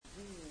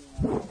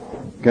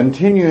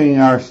Continuing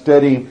our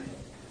study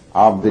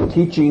of the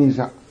teachings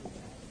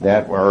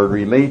that were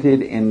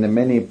related in the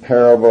many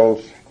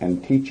parables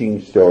and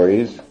teaching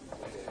stories,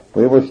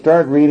 we will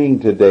start reading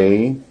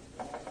today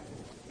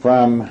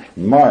from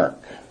Mark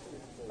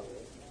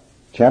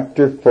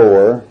chapter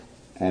 4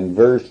 and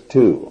verse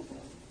 2.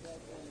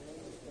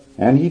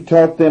 And he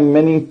taught them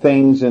many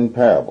things in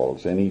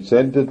parables, and he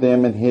said to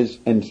them in his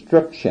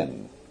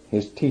instruction,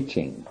 his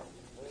teaching,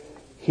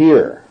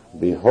 Hear,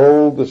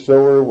 behold, the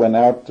sower went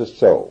out to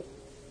sow.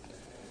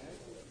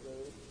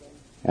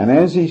 And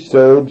as he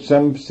sowed,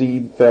 some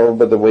seed fell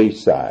by the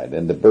wayside,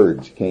 and the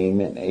birds came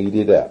and ate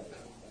it up.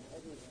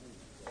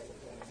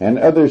 And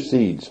other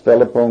seeds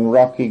fell upon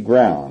rocky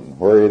ground,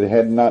 where it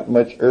had not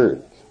much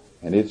earth,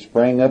 and it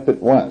sprang up at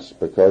once,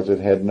 because it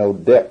had no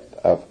depth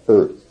of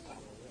earth.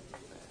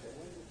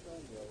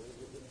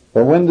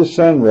 But when the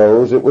sun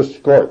rose, it was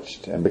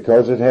scorched, and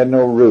because it had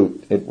no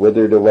root, it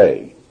withered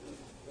away.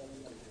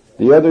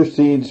 The other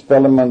seeds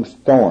fell amongst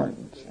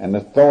thorns, and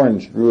the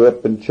thorns grew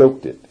up and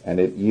choked it, and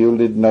it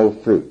yielded no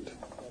fruit.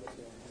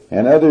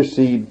 And other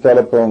seed fell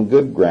upon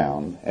good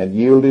ground, and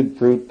yielded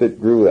fruit that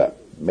grew up,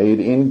 made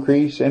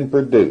increase, and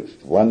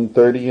produced,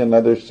 130,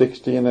 another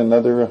 60, and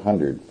another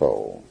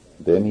 100-fold.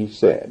 Then he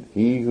said,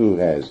 He who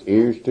has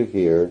ears to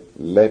hear,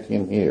 let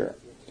him hear.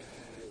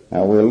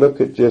 Now we'll look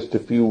at just a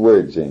few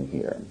words in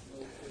here.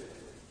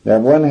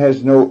 That one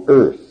has no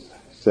earth,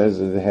 says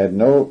that it had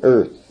no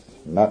earth,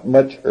 not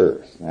much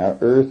earth. Now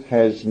earth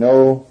has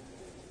no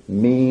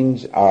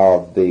means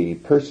of the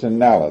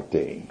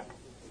personality,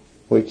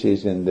 which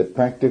is in the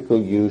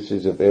practical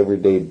uses of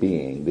everyday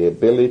being, the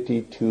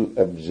ability to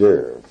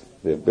observe,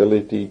 the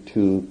ability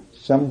to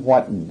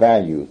somewhat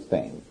value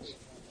things.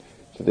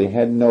 So they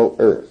had no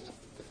earth.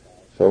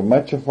 So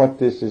much of what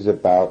this is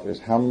about is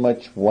how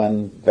much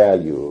one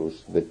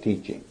values the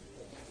teaching,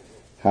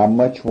 how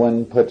much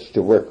one puts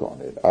to work on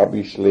it.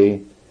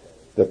 Obviously,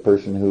 the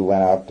person who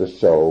went out to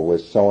sow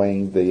was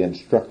sowing the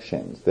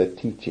instructions, the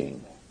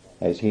teaching,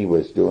 as he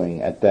was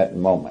doing at that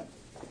moment.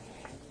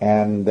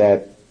 And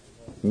that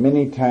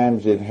many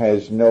times it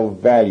has no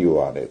value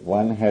on it.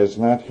 One has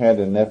not had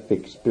enough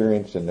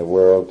experience in the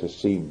world to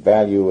see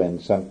value in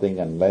something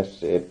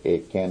unless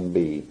it can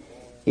be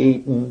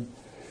eaten,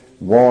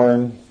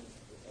 worn,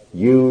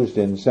 used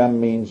in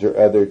some means or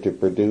other to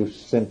produce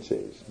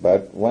senses.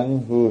 But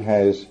one who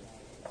has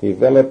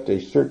developed a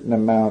certain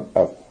amount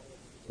of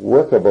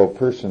workable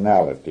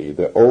personality,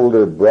 the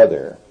older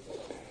brother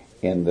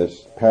in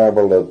this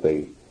parable of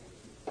the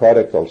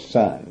prodigal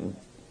son,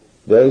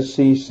 does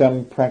see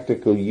some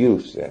practical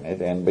use in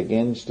it and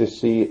begins to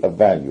see a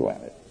value in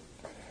it.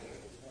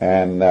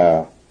 And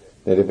that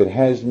if it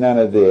has none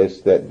of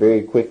this, that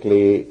very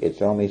quickly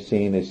it's only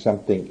seen as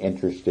something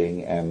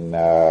interesting, and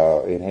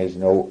it has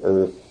no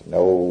earth,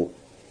 no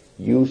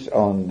use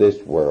on this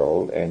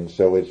world, and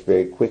so it's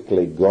very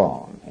quickly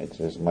gone. It's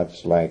as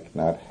much like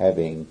not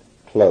having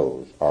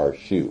clothes or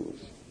shoes.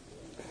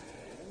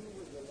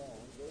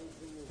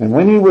 And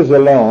when he was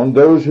alone,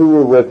 those who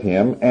were with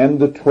him and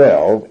the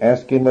 12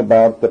 asked him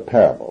about the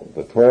parable.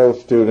 The 12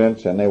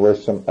 students, and there were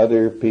some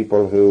other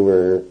people who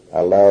were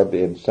allowed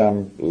in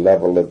some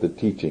level of the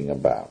teaching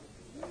about.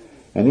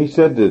 And he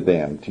said to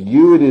them, To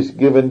you it is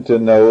given to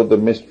know the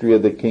mystery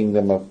of the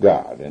kingdom of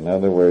God. In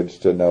other words,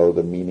 to know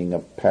the meaning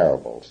of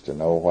parables, to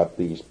know what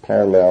these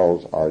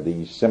parallels or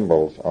these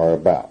symbols are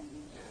about.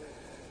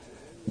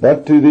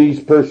 But to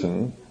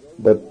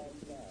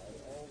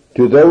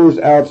those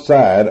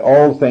outside,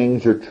 all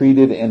things are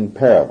treated in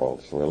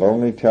parables. We'll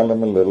only tell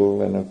them a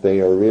little, and if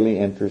they are really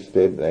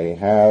interested, they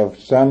have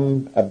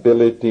some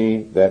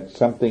ability, that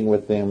something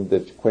with them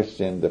that's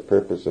questioned the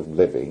purpose of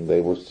living,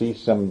 they will see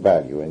some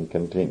value and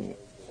continue.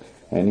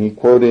 And he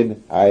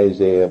quoted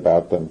Isaiah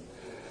about them,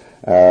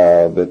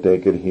 that they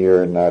could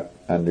hear and not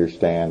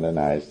understand, and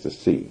eyes to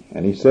see.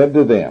 And he said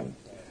to them,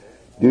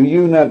 Do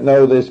you not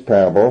know this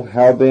parable?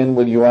 How then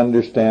will you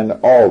understand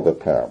all the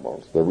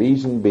parables? The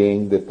reason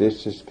being that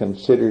this is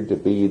considered to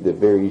be the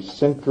very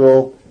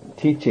central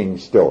teaching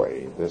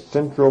story, the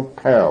central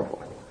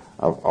parable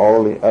of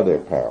all the other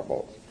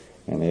parables.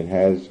 And it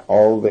has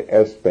all the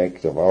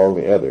aspects of all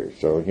the others.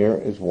 So here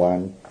is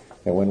one,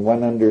 and when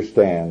one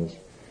understands,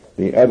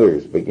 the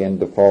others begin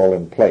to fall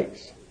in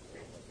place,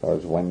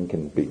 because one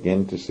can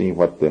begin to see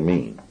what they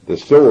mean. The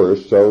sower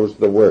sows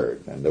the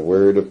word, and the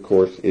word, of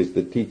course, is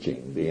the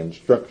teaching, the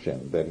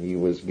instruction that he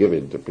was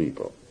given to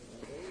people.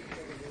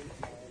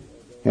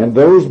 And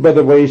those by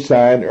the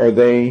wayside are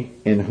they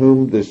in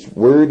whom this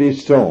word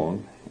is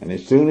sown, and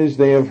as soon as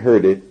they have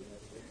heard it,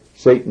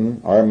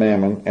 Satan, or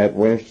Mammon, at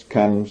once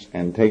comes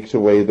and takes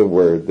away the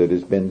word that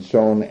has been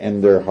sown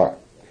in their heart.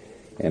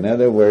 In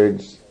other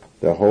words,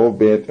 the whole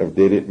bit of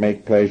did it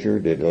make pleasure,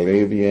 did it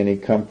give you any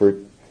comfort,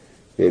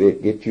 did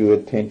it get you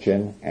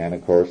attention, and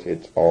of course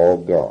it's all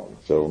gone.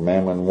 So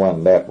Mammon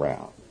won that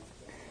round,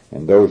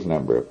 and those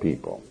number of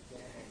people.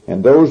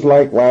 And those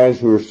likewise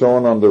who are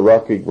sown on the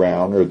rocky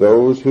ground are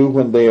those who,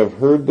 when they have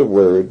heard the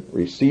word,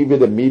 receive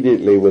it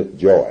immediately with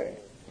joy.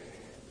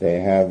 They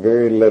have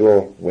very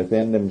little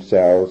within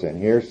themselves, and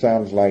here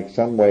sounds like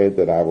some way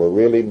that I will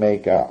really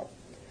make out.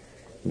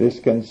 It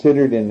is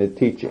considered in the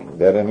teaching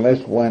that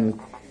unless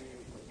one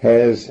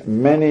has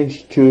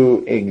managed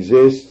to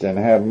exist and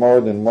have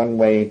more than one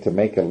way to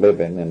make a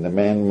living in the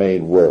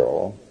man-made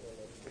world,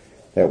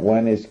 that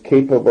one is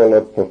capable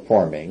of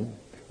performing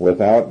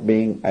without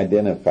being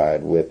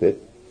identified with it,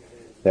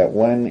 that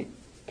one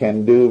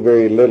can do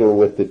very little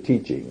with the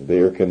teaching. They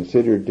are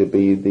considered to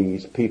be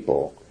these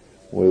people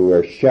who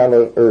are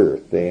shallow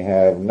earth. They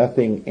have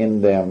nothing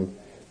in them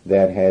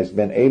that has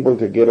been able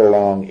to get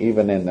along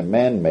even in the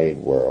man-made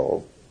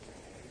world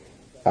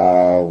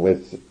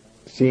with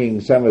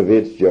seeing some of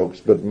its jokes,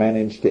 but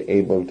managed to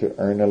able to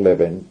earn a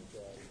living,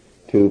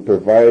 to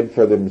provide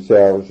for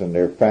themselves and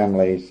their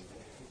families.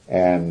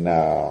 And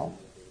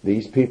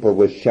these people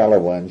with shallow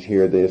ones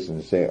hear this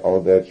and say,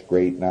 oh, that's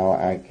great, now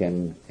I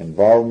can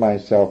involve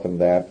myself in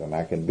that, and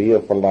I can be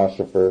a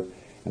philosopher,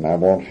 and I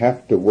won't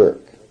have to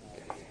work.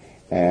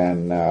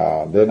 And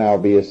then I'll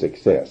be a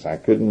success. I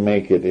couldn't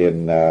make it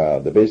in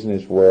the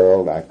business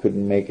world. I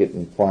couldn't make it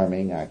in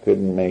farming. I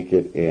couldn't make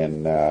it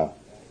in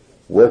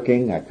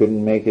working. I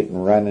couldn't make it in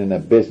running a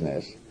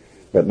business.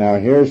 But now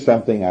here's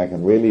something I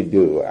can really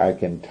do. I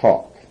can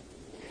talk.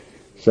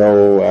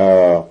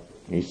 So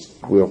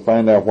we'll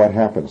find out what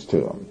happens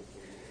to them.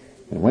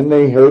 And when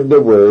they heard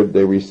the word,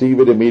 they receive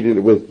it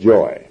immediately with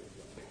joy.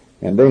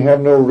 And they have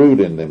no root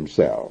in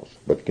themselves,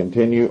 but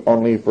continue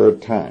only for a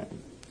time.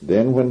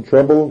 Then when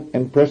trouble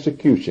and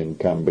persecution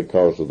come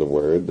because of the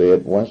word, they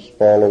at once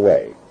fall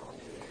away.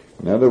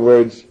 In other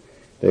words,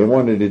 they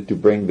wanted it to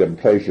bring them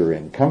pleasure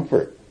and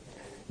comfort.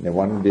 They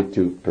wanted it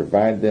to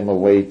provide them a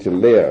way to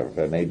live,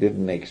 and they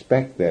didn't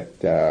expect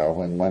that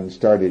when one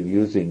started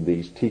using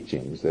these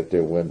teachings that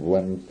there would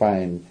one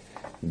find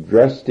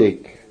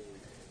drastic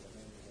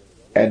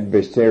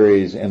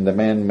adversaries in the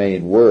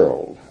man-made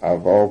world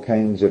of all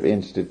kinds of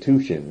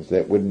institutions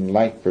that wouldn't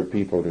like for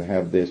people to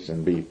have this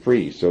and be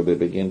free, so they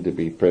begin to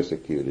be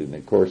persecuted. And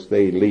of course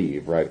they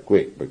leave right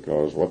quick,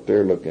 because what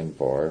they're looking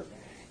for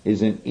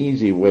is an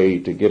easy way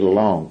to get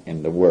along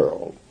in the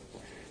world,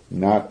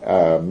 not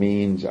a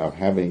means of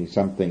having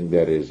something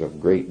that is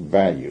of great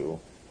value,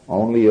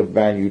 only of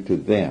value to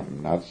them,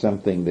 not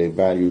something they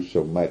value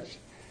so much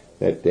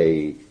that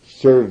they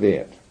serve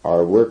it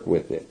or work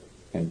with it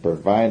and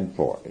provide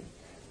for it,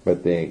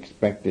 but they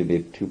expected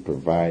it to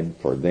provide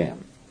for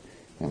them.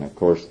 And of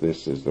course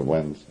this is the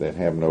ones that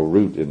have no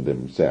root in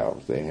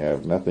themselves. They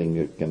have nothing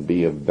that can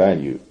be of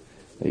value.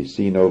 They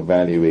see no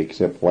value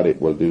except what it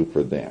will do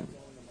for them.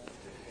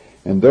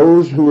 And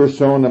those who are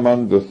sown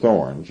among the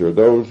thorns are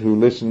those who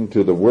listen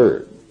to the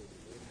word.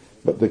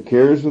 But the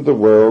cares of the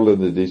world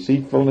and the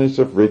deceitfulness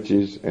of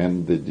riches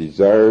and the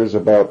desires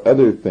about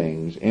other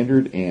things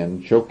entered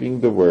in,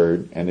 choking the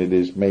word, and it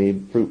is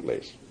made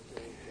fruitless.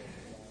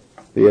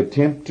 They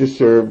attempt to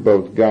serve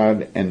both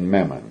God and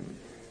mammon,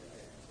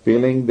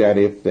 feeling that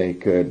if they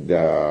could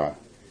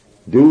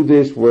do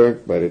this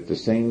work, but at the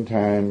same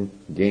time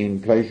gain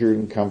pleasure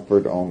and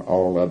comfort on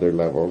all other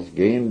levels,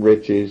 gain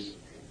riches,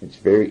 it's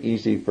very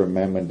easy for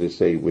mammon to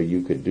say, well,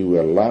 you could do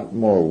a lot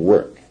more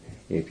work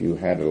if you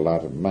had a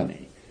lot of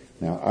money.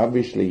 Now,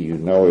 obviously, you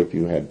know, if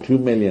you had $2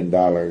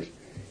 million,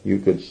 you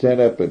could set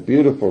up a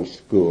beautiful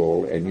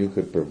school and you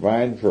could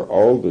provide for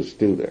all the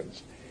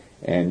students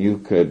and you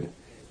could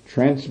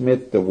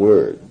transmit the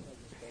word,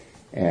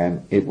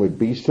 and it would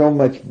be so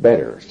much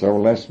better. So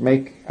let's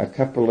make a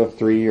couple of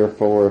 $3 or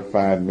 $4 or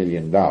 $5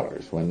 million.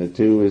 When the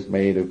two is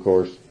made, of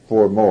course,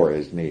 4 more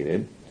is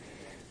needed,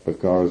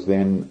 because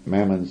then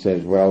mammon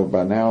says, well,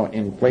 by now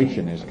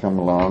inflation has come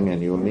along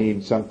and you'll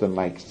need something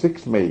like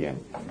 $6 million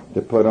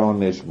to put on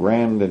this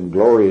grand and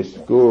glorious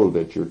school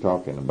that you're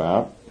talking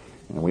about.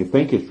 And we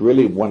think it's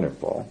really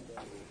wonderful,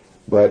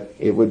 but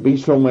it would be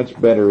so much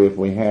better if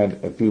we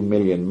had a few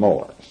million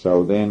more.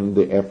 So then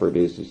the effort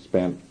is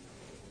spent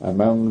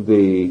among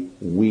the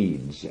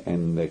weeds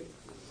and the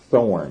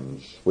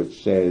thorns,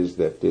 which says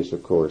that this,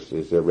 of course,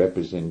 is a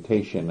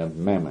representation of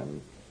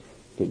mammon,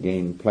 to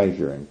gain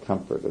pleasure and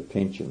comfort,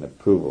 attention,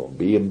 approval,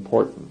 be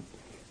important,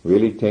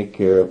 really take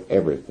care of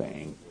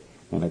everything.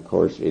 And of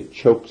course it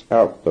chokes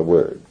out the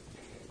word.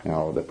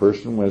 Now the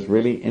person was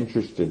really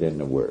interested in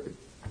the word,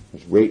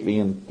 was greatly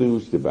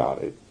enthused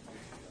about it,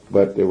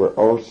 but they were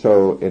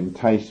also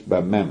enticed by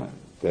mammon,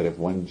 that if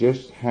one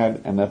just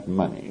had enough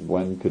money,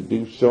 one could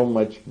do so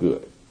much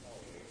good.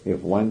 If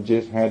one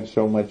just had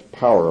so much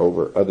power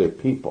over other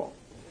people,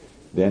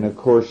 then of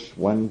course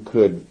one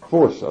could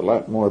force a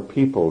lot more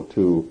people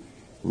to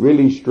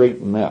really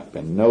straighten up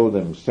and know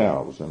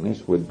themselves, and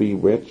this would be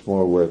much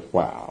more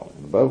worthwhile.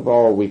 And above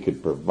all, we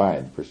could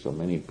provide for so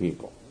many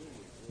people.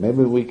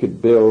 Maybe we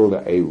could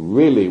build a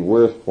really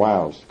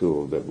worthwhile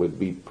school that would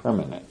be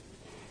permanent,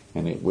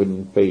 and it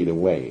wouldn't fade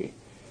away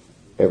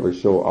ever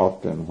so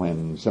often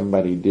when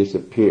somebody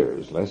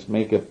disappears. Let's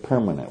make a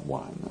permanent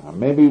one.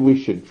 Maybe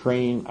we should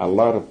train a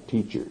lot of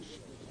teachers.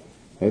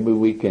 Maybe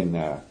we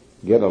can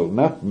get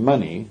enough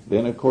money,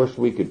 then of course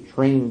we could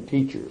train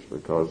teachers,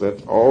 because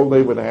that's all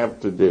they would have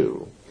to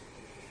do.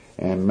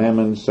 And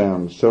Mammon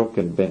sounds so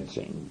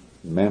convincing.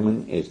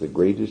 Mammon is the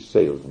greatest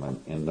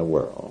salesman in the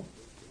world.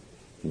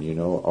 And you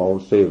know, all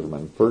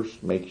salesmen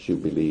first makes you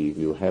believe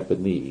you have a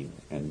need,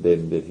 and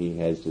then that he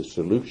has the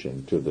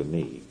solution to the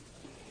need.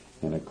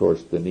 And of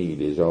course, the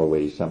need is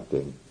always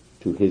something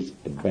to his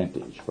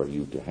advantage for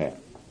you to have.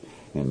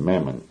 And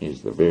Mammon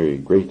is the very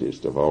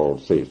greatest of all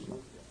salesmen.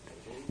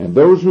 And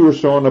those who are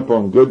sown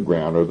upon good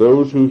ground are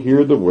those who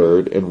hear the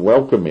word and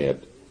welcome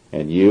it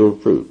and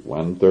yield fruit,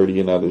 130,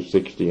 another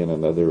 60, and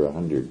another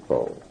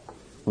 100-fold.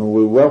 When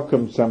we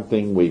welcome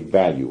something, we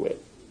value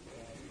it.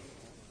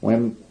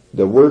 When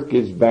the work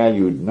is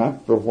valued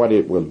not for what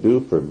it will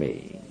do for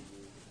me,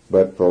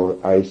 but for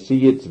I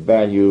see its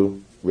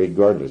value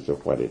regardless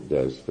of what it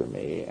does for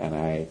me, and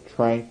I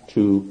try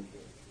to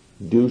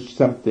do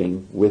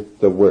something with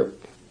the work.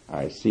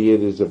 I see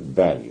it as of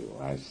value.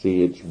 I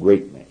see its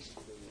greatness.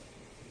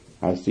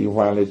 I see,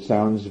 while it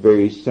sounds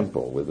very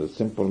simple, with a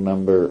simple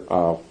number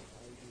of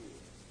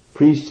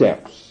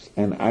precepts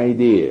and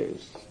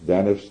ideas,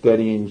 that of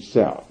studying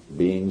self,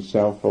 being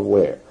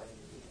self-aware,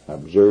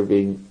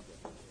 observing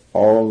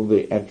all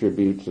the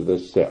attributes of the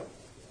self,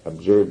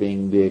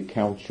 observing the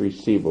accounts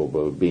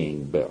receivable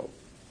being built,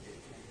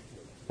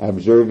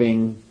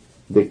 observing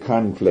the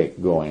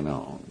conflict going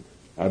on,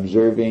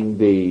 observing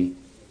the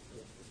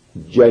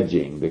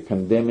judging, the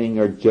condemning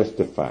or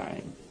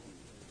justifying,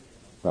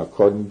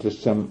 according to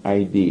some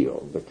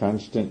ideal, the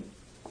constant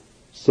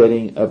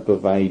setting up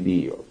of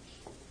ideals.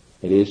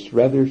 It is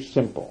rather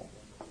simple,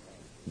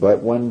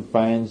 but one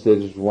finds that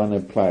as one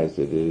applies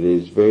it, it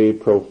is very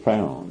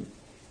profound,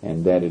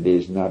 and that it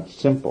is not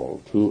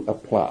simple to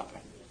apply,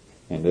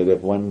 and that if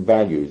one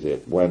values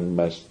it, one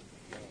must,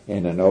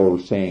 in an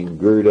old saying,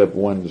 gird up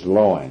one's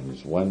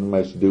loins. One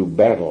must do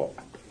battle.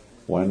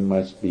 One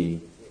must be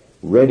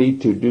ready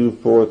to do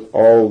forth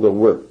all the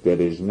work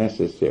that is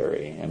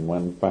necessary, and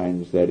one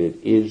finds that it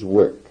is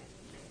work,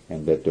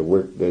 and that the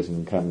work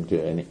doesn't come to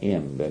an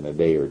end in a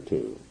day or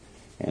two,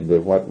 and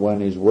that what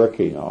one is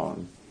working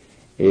on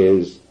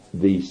is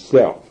the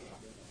self,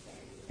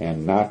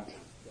 and not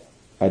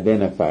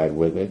identified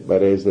with it,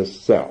 but as a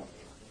self,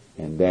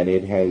 and that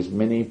it has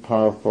many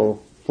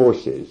powerful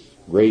forces,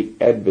 great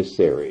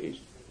adversaries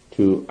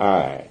to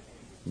I,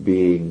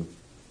 being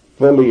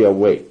fully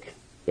awake,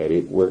 that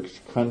it works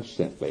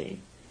constantly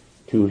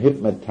to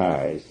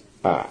hypnotize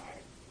I,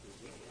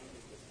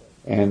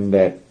 and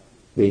that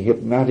the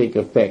hypnotic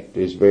effect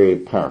is very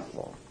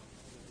powerful.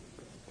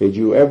 Did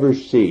you ever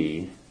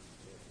see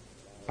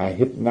a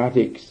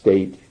hypnotic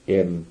state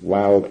in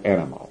wild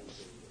animals?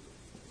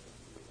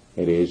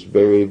 It is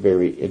very,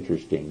 very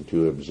interesting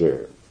to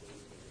observe.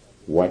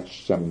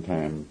 Watch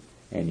sometime,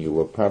 and you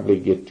will probably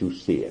get to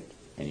see it,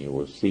 and you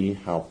will see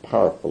how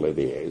powerful it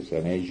is.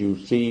 And as you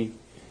see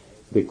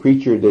the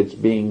creature that's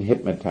being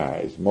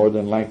hypnotized, more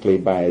than likely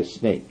by a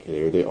snake,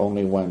 they're the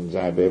only ones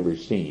I've ever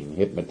seen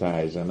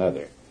hypnotize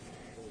another,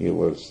 you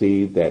will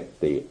see that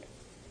the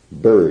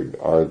bird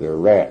or the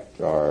rat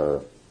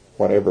or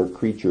whatever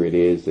creature it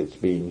is that's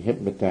being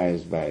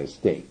hypnotized by a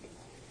snake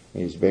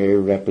is very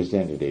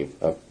representative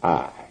of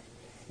I,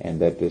 and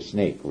that the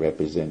snake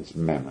represents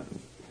Mammon,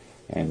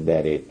 and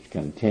that it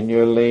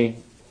continually,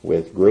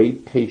 with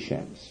great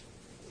patience,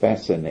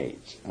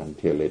 fascinates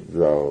until it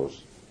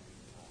draws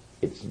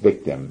its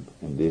victim,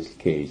 in this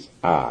case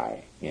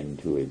I,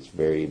 into its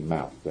very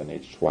mouth, and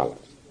it swallows.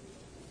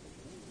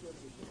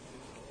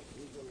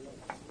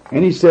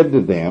 And he said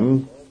to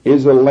them,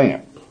 is a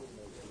lamp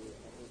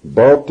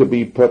bought to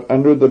be put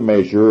under the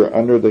measure,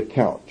 under the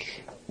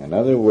couch. In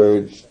other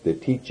words, the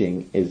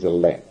teaching is a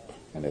lamp.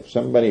 And if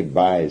somebody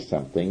buys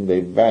something,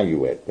 they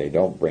value it. They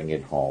don't bring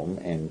it home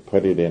and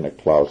put it in a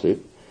closet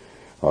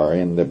or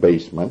in the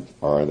basement,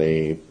 or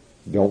they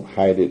don't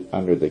hide it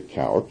under the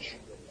couch.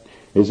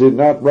 Is it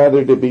not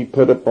rather to be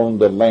put upon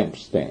the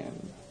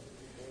lampstand?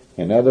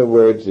 In other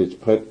words, it's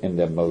put in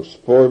the most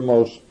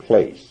foremost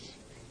place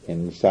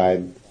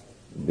inside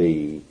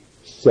the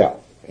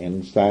self,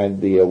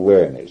 inside the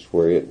awareness,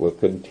 where it will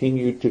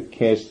continue to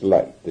cast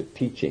light. The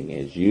teaching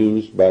is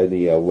used by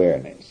the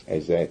awareness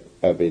as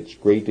of its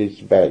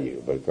greatest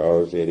value,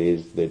 because it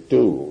is the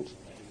tools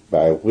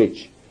by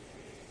which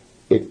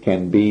it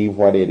can be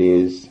what it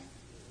is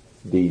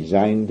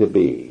designed to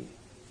be,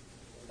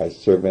 a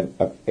servant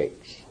of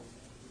X.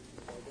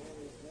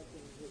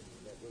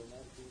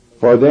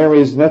 For there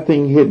is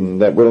nothing hidden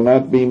that will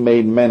not be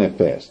made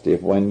manifest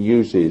if one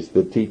uses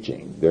the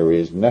teaching. There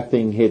is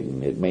nothing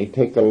hidden. It may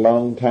take a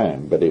long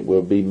time, but it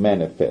will be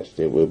manifest.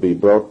 It will be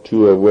brought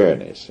to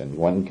awareness, and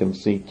one can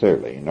see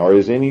clearly. Nor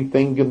is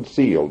anything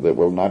concealed that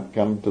will not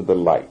come to the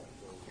light.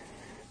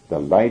 The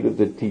light of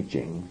the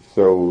teaching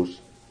throws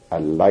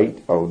a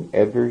light on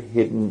every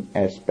hidden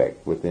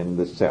aspect within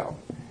the self,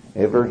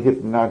 every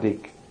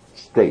hypnotic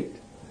state,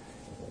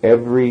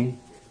 every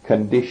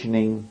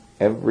conditioning.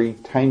 Every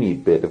tiny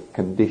bit of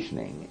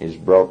conditioning is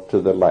brought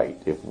to the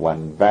light if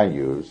one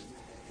values,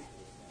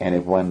 and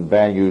if one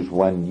values,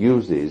 one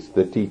uses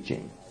the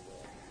teaching.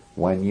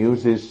 One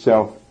uses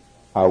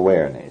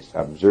self-awareness,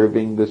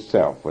 observing the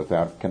self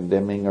without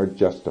condemning or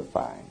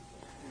justifying.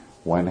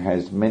 One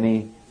has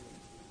many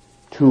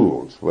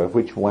tools with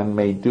which one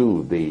may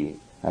do the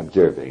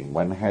observing.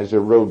 One has a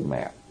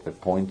roadmap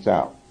that points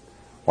out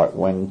what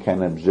one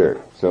can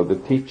observe. So the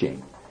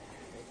teaching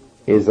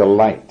is a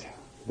light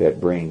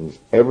that brings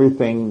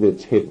everything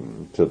that's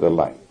hidden to the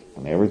light,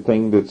 and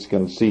everything that's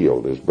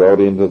concealed is brought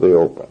into the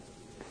open.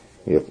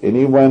 If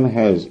anyone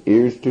has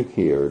ears to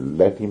hear,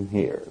 let him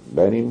hear.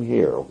 Let him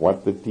hear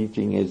what the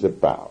teaching is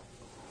about,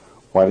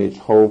 what its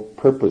whole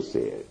purpose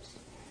is,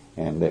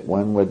 and that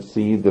one would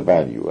see the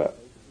value of it.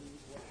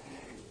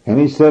 And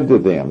he said to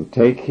them,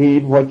 take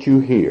heed what you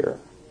hear.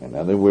 In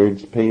other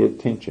words, pay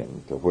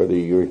attention to whether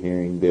you're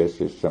hearing this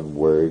as some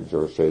words,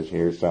 or says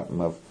here something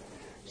of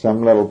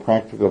some little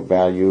practical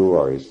value,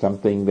 or is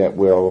something that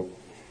will,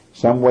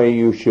 some way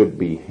you should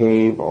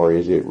behave, or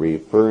is it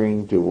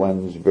referring to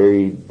one's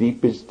very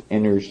deepest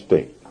inner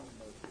state?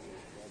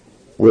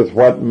 With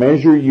what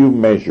measure you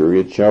measure,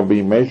 it shall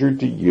be measured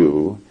to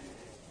you,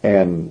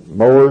 and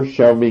more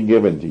shall be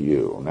given to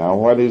you. Now,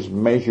 what is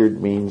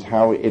measured means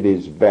how it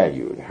is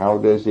valued. How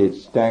does it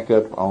stack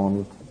up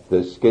on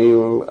the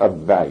scale of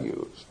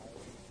values?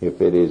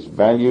 If it is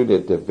valued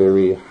at the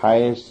very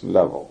highest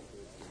level,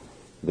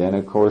 then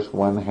of course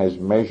one has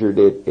measured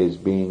it as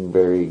being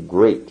very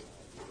great.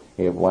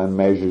 If one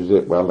measures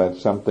it, well,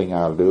 that's something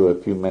I'll do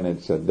a few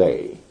minutes a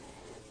day.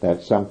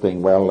 That's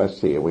something, well, let's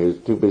see, it was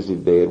too busy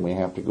today and we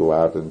have to go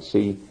out and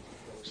see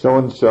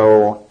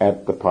so-and-so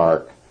at the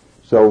park,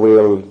 so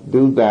we'll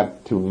do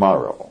that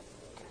tomorrow.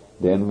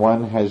 Then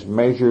one has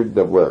measured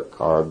the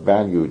work or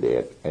valued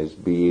it as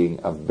being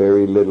of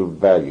very little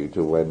value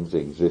to one's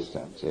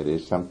existence. It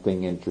is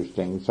something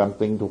interesting,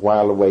 something to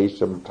while away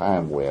some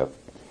time with,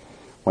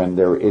 when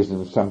there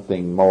isn't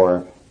something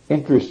more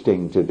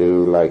interesting to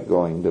do, like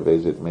going to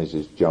visit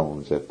Mrs.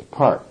 Jones at the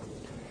park,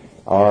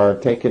 or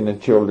taking the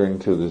children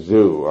to the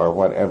zoo, or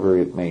whatever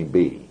it may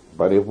be.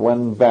 But if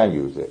one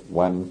values it,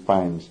 one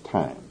finds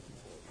time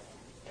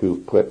to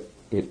put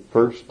it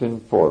first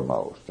and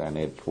foremost, and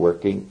it's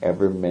working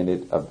every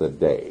minute of the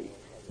day.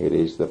 It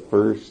is the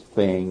first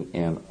thing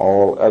in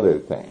all other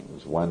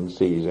things. One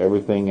sees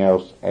everything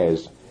else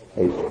as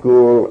a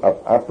school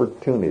of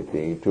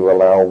opportunity to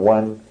allow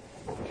one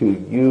to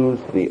use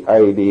the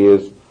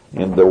ideas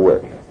in the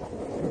work.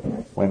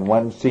 When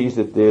one sees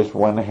that this,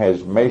 one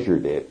has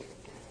measured it,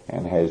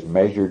 and has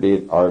measured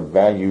it or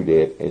valued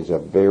it as a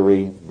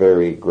very,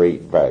 very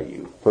great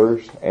value,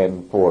 first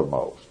and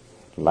foremost.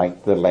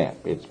 Like the lamp,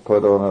 it's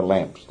put on a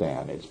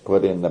lampstand, it's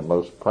put in the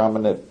most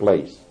prominent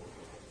place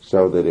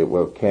so that it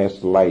will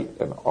cast light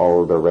in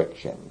all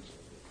directions.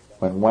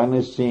 When one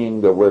is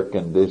seeing the work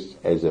in this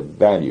as a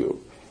value,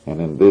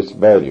 and in this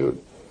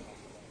valued,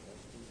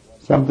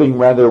 something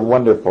rather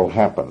wonderful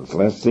happens.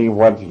 Let's see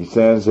what he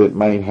says it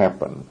might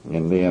happen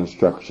in the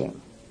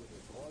instruction.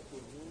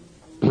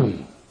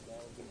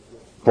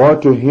 For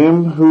to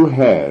him who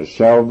has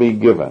shall be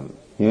given,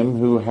 him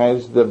who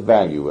has the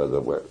value of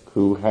the work,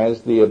 who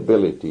has the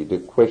ability to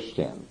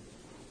question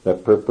the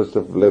purpose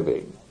of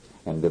living,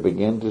 and to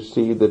begin to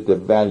see that the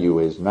value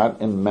is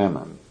not in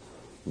mammon,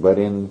 but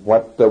in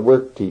what the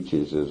work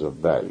teaches is of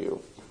value,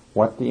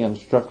 what the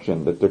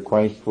instruction that the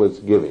Christ was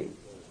giving,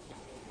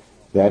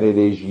 that it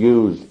is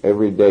used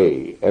every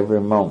day,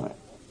 every moment.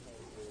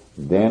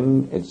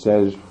 Then it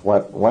says,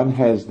 what one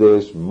has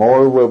this,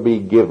 more will be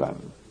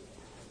given.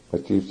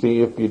 But you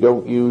see, if you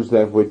don't use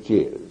that which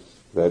is,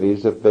 that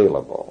is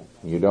available,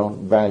 you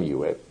don't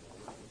value it,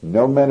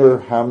 no matter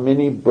how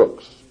many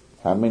books,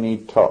 how many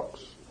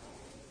talks,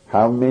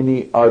 how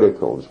many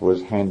articles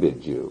was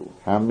handed you,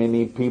 how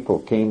many people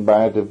came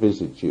by to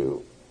visit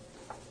you,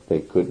 they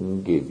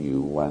couldn't give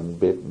you one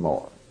bit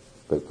more,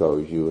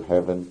 because you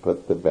haven't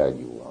put the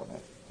value on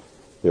it.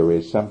 There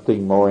is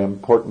something more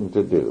important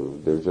to do.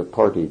 There's a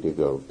party to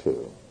go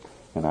to,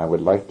 and I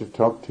would like to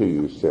talk to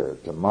you, sir,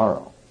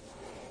 tomorrow.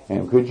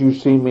 And could you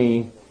see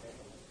me,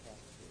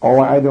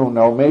 I don't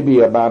know, maybe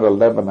about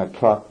 11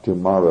 o'clock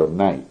tomorrow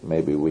night.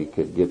 Maybe we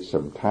could get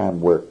some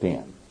time worked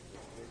in.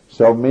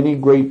 So many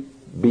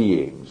great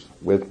beings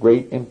with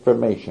great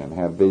information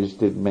have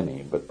visited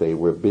many, but they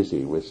were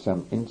busy with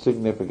some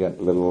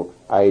insignificant little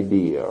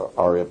idea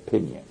or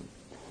opinion,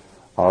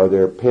 or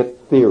their pet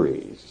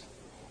theories,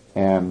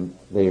 and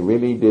they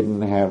really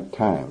didn't have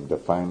time to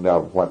find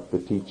out what the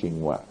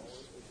teaching was.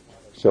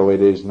 So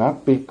it is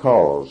not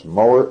because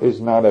more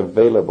is not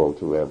available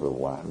to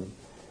everyone,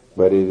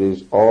 but it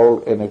is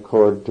all in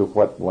accord to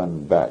what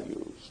one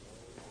values.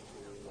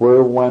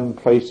 Where one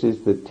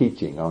places the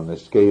teaching on the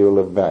scale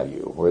of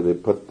value, where they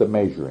put the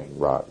measuring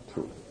rod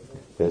through.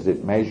 Does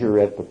it measure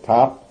at the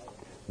top,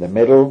 the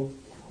middle,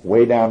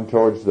 way down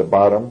towards the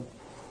bottom,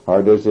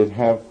 or does it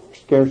have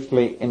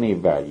scarcely any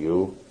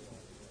value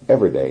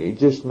every day?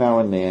 Just now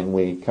and then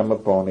we come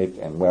upon it,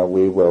 and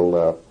we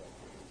will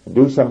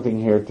do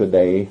something here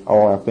today.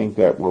 I think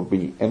that will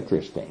be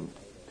interesting.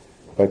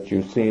 But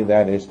you see,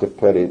 that is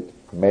to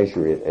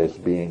measure it as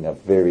being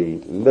of very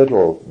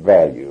little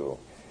value.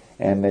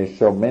 And there's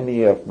so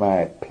many of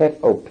my pet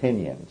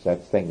opinions,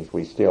 that's things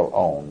we still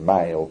own,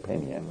 my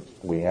opinions.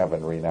 We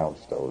haven't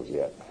renounced those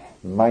yet.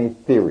 My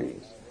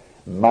theories.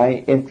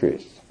 my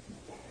interests,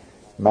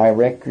 my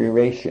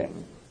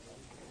recreation,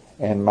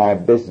 and my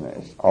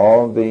business,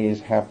 all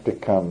these have to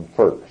come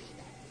first.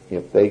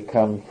 If they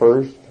come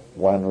first,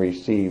 one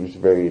receives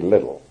very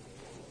little.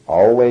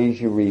 Always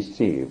you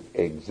receive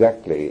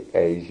exactly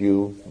as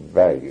you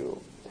value.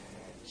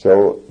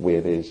 So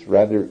it is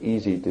rather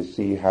easy to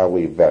see how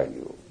we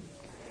value,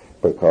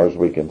 because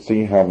we can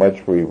see how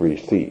much we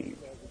receive.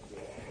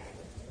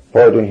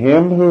 For to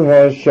him who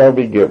has shall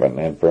be given,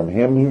 and from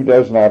him who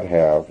does not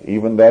have,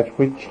 even that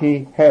which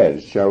he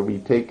has shall be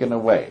taken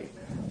away.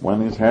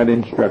 One has had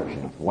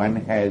instructions. One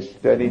has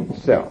studied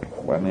self.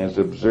 One has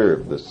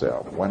observed the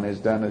self. One has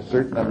done a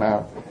certain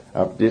amount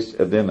of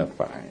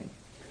disidentifying.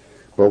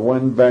 But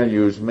one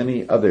values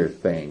many other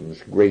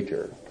things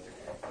greater.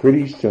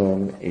 Pretty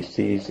soon he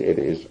sees it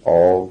is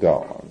all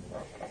gone.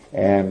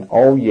 And,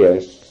 oh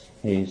yes,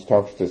 he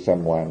talks to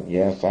someone,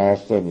 yes, I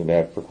studied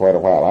that for quite a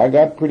while. I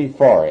got pretty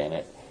far in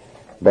it.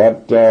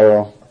 But,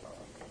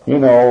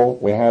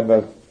 we had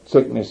a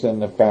sickness in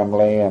the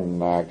family,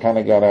 and I kind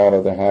of got out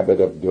of the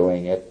habit of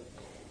doing it.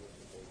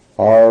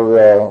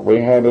 Or we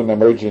had an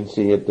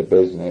emergency at the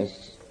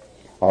business.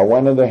 Or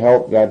one of the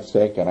help got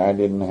sick, and I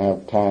didn't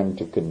have time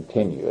to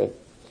continue it.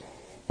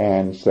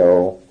 And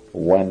so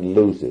one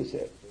loses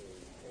it.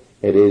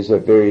 It is a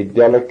very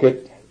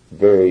delicate,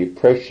 very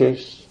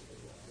precious,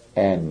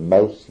 and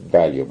most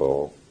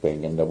valuable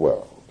thing in the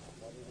world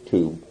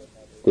to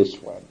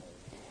this one.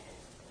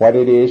 What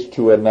it is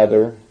to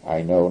another,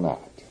 I know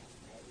not.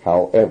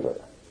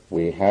 However,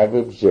 we have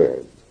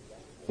observed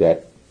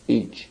that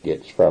each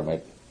gets from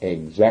it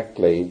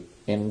exactly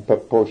in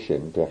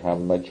proportion to how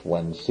much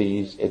one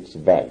sees its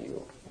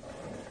value.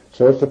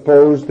 So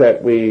suppose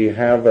that we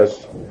have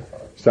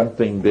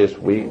something this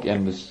week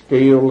in the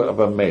scale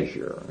of a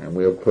measure, and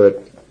we'll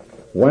put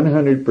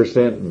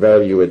 100%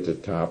 value at the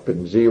top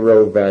and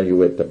 0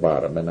 value at the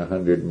bottom and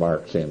 100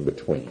 marks in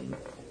between.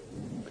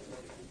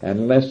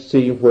 And let's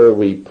see where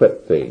we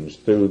put things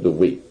through the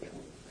week.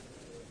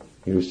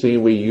 You see,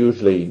 we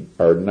usually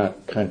are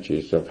not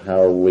conscious of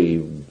how we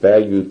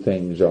value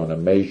things on a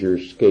measure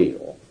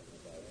scale.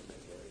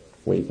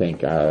 We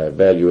think I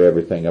value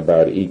everything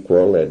about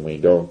equal, and we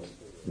don't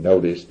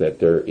notice that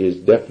there is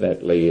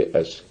definitely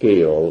a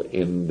scale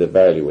in the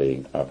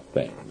valuing of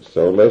things.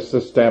 So let's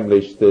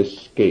establish this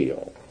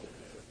scale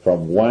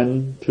from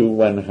 1 to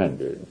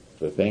 100.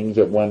 The things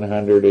at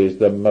 100 is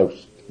the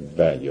most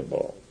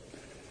valuable.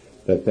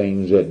 The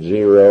things at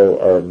 0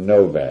 are of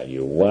no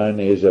value. 1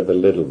 is of a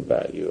little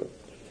value.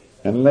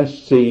 And let's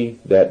see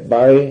that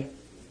by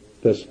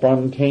the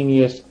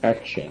spontaneous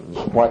actions,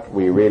 what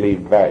we really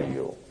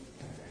value.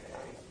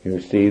 You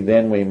see,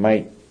 then we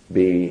might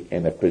be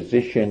in a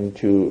position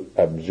to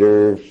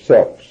observe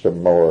self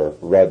some more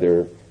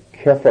rather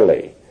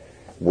carefully,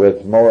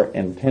 with more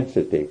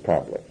intensity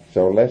probably.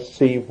 So let's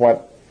see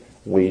what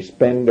we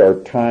spend our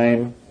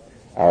time,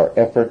 our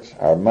efforts,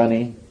 our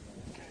money,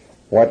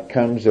 what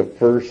comes of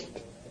first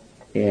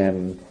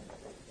in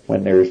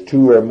when there's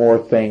 2 or more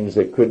things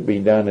that could be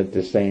done at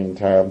the same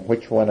time,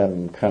 which one of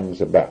them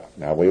comes about.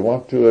 Now we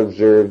want to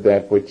observe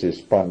that which is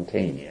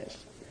spontaneous.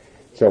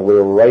 So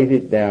we'll write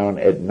it down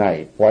at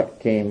night, what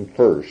came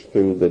first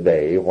through the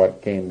day,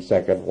 what came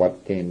second,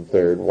 what came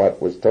third,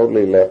 what was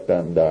totally left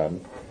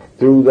undone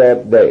through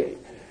that day.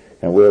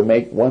 And we'll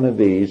make one of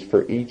these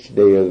for each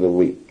day of the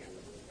week.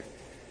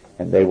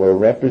 And they will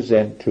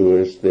represent to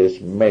us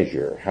this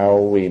measure, how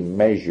we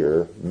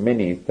measure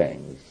many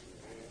things.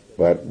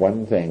 But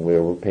one thing we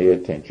will pay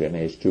attention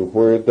is to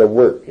where the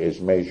work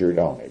is measured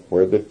on it,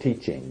 where the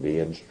teaching, the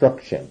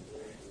instruction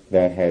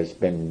that has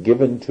been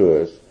given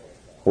to us,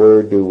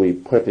 where do we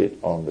put it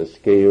on the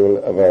scale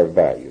of our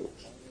values?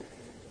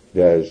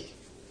 Does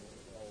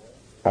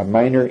a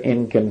minor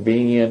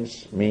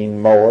inconvenience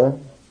mean more?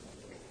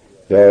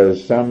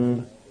 Does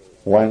someone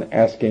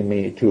asking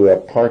me to a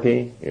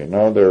party?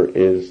 There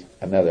is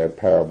another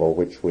parable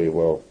which we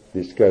will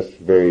discuss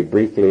very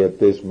briefly at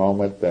this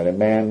moment, that a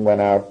man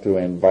went out to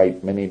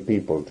invite many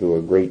people to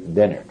a great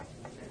dinner.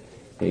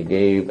 He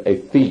gave a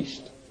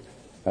feast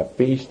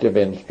of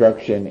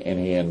instruction, and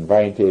he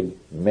invited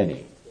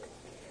many.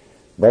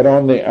 But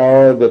on the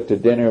hour that the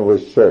dinner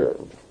was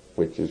served,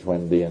 which is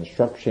when the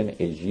instruction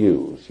is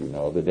used,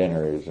 the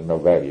dinner is of no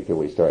value till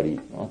we start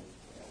eating.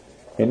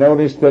 He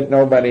noticed that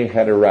nobody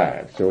had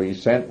arrived, so he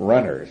sent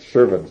runners,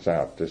 servants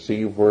out to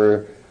see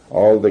where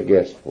all the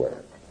guests were.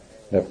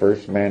 The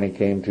first man he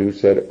came to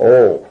said,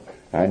 "Oh,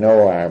 I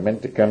know I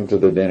meant to come to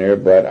the dinner,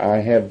 but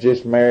I have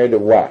just married a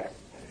wife,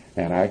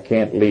 and I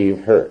can't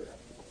leave her.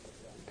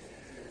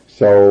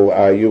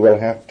 So you will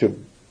have to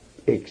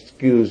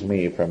excuse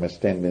me from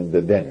attending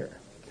the dinner."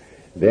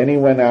 Then he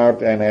went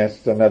out and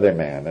asked another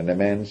man, and the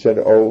man said,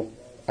 "Oh,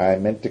 I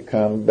meant to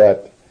come,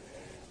 but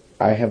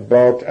I have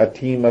bought a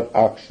team of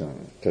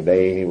oxen."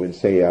 Today he would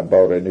say, "I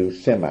bought a new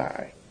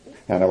semi,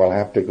 and I will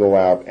have to go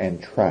out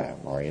and try them."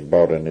 Or he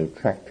bought a new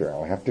tractor.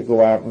 "I'll have to go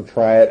out and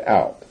try it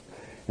out,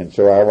 and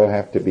so I will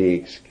have to be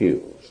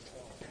excused."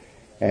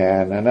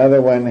 And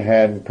another one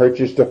had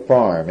purchased a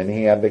farm, and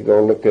he had to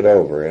go look it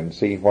over and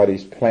see what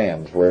his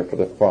plans were for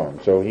the farm,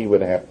 so he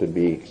would have to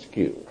be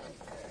excused.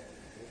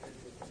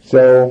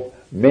 So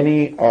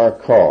many are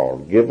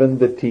called, given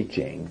the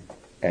teaching,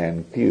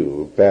 and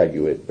few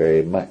value it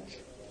very much.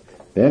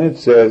 Then it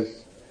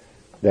says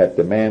that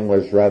the man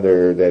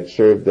that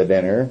served the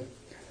dinner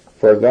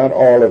forgot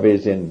all of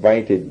his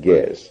invited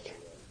guests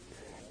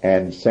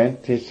and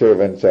sent his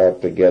servants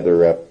out to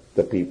gather up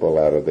the people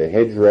out of the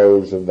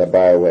hedgerows and the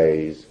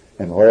byways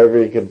and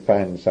wherever he could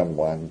find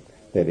someone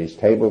that his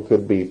table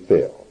could be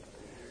filled.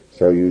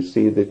 So you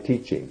see the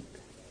teaching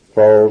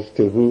falls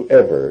to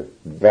whoever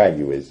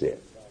values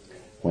it.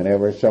 When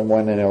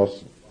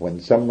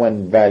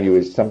someone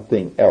values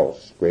something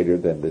else greater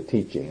than the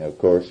teaching, of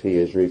course, he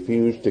has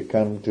refused to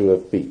come to a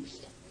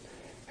feast.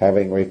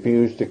 Having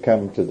refused to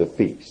come to the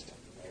feast,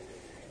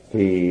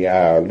 he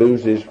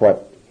loses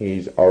what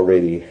he's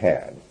already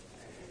had.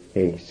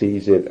 He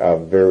sees it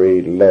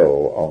very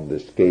low on the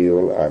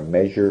scale or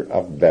measure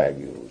of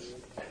values.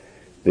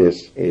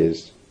 This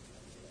is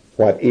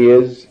what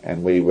is,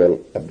 and we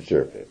will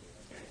observe it.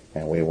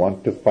 And we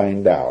want to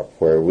find out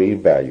where we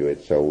value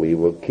it, so we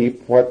will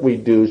keep what we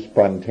do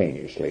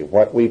spontaneously,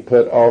 what we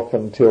put off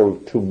until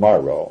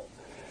tomorrow,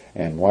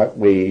 and what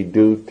we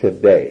do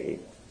today.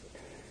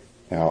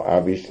 Now,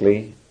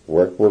 obviously,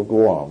 work will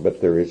go on,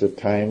 but there is a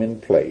time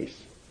and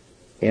place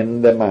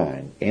in the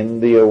mind, in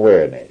the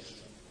awareness,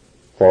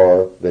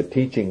 for the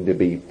teaching to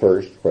be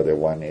first, whether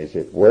one is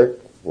at work,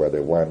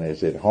 whether one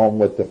is at home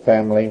with the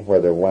family,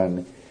 whether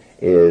one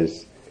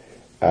is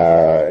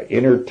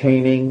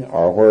entertaining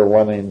or where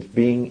one is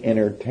being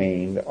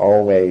entertained.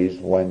 Always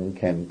one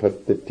can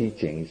put the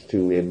teachings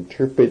to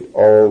interpret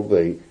all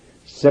the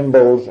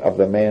symbols of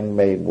the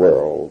man-made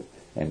world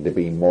and to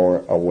be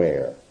more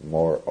aware,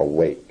 more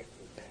awake.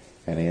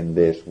 And in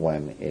this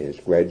one is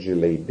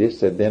gradually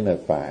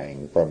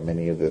disidentifying from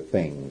many of the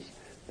things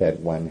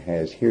that one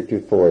has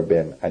heretofore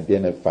been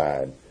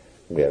identified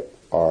with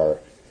or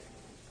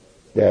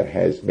that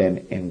has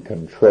been in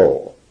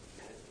control.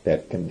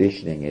 That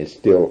conditioning is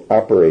still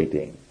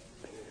operating.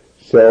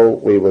 So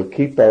we will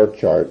keep our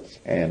charts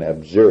and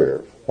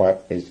observe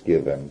what is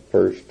given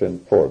first and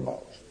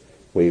foremost.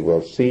 We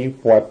will see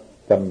what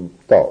the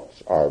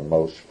thoughts are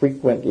most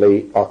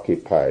frequently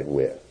occupied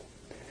with.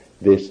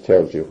 This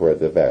tells you where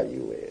the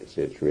value is.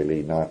 It's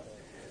really not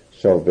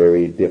so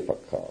very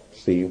difficult.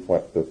 See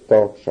what the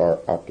thoughts are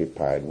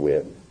occupied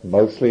with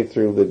mostly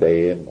through the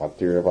day and what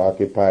they're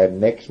occupied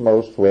next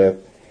most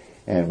with,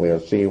 and we'll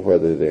see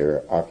whether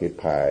they're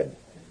occupied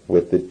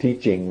with the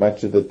teaching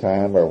much of the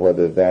time, or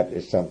whether that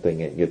is something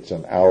that gets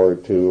an hour or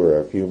two or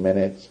a few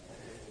minutes,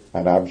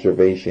 an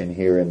observation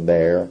here and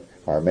there,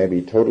 or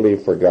maybe totally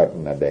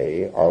forgotten a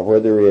day, or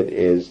whether it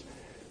is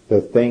the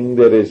thing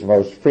that is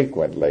most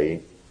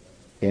frequently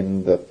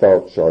in the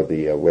thoughts or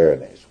the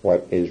awareness,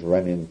 what is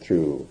running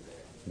through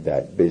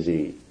that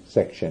busy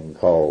section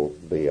called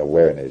the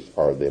awareness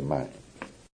or the mind.